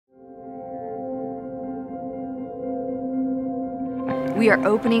We are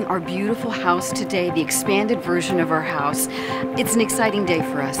opening our beautiful house today, the expanded version of our house. It's an exciting day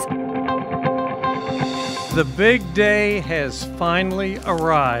for us. The big day has finally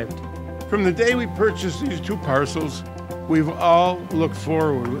arrived. From the day we purchased these two parcels, we've all looked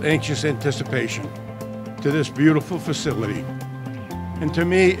forward with anxious anticipation to this beautiful facility. And to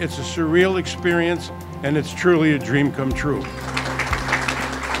me, it's a surreal experience, and it's truly a dream come true.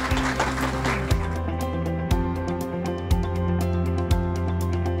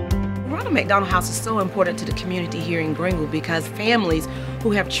 Ronald McDonald House is so important to the community here in Greenville because families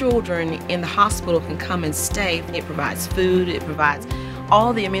who have children in the hospital can come and stay. It provides food, it provides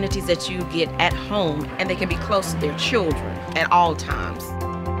all the amenities that you get at home, and they can be close to their children at all times.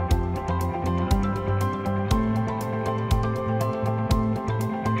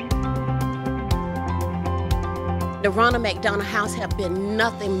 The Ronald McDonald House have been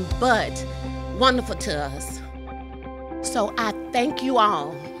nothing but wonderful to us. So I thank you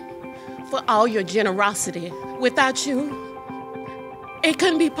all for all your generosity. Without you, it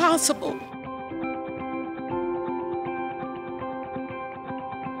couldn't be possible.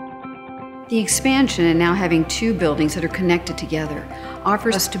 The expansion and now having two buildings that are connected together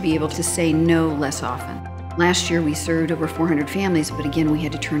offers us to be able to say no less often. Last year we served over 400 families, but again we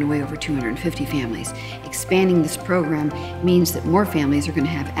had to turn away over 250 families. Expanding this program means that more families are going to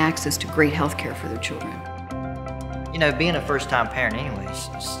have access to great health care for their children. You know, being a first-time parent anyway is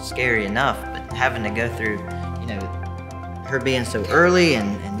scary enough, but having to go through, you know, her being so early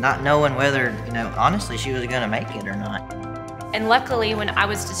and not knowing whether, you know, honestly she was going to make it or not. And luckily, when I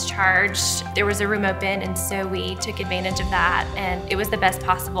was discharged, there was a room open, and so we took advantage of that, and it was the best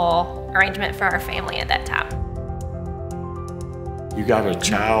possible arrangement for our family at that time. You got a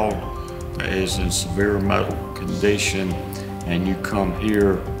child that is in severe medical condition, and you come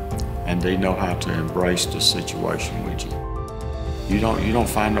here, and they know how to embrace the situation with you. You don't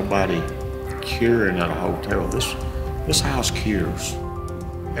find nobody curing at a hotel. This house cures.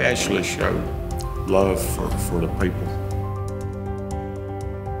 They actually show love for the people.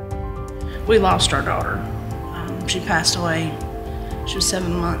 We lost our daughter. She passed away. She was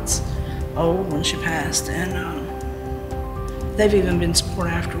 7 months old when she passed, and they've even been support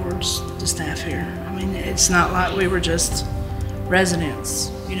afterwards, the staff here. I mean, it's not like we were just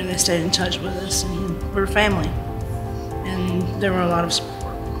residents. You know, they stayed in touch with us, and we were family. And there were a lot of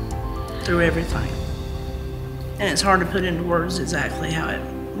support through everything. And it's hard to put into words exactly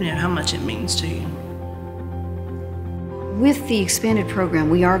how much it means to you. With the expanded program,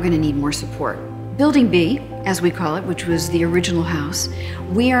 we are going to need more support. Building B, as we call it, which was the original house,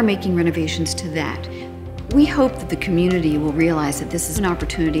 we are making renovations to that. We hope that the community will realize that this is an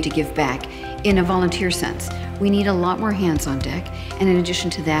opportunity to give back in a volunteer sense. We need a lot more hands on deck, and in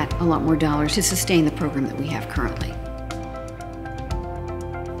addition to that, a lot more dollars to sustain the program that we have currently.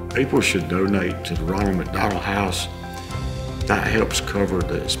 People should donate to the Ronald McDonald House. That helps cover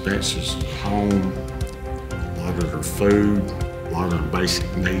the expenses of home, a lot of their food, a lot of the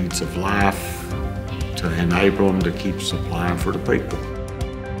basic needs of life to enable them to keep supplying for the people.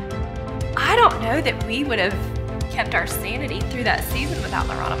 I don't know that we would have kept our sanity through that season without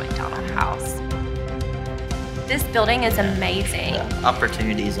the Ronald McDonald House. This building is amazing. The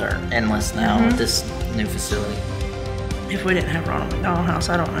opportunities are endless now with this new facility. If we didn't have Ronald McDonald House,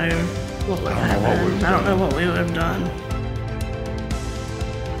 I don't know what would have happened. I don't know what we would have done.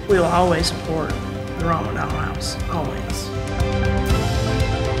 We will always support the Ronald McDonald House, always.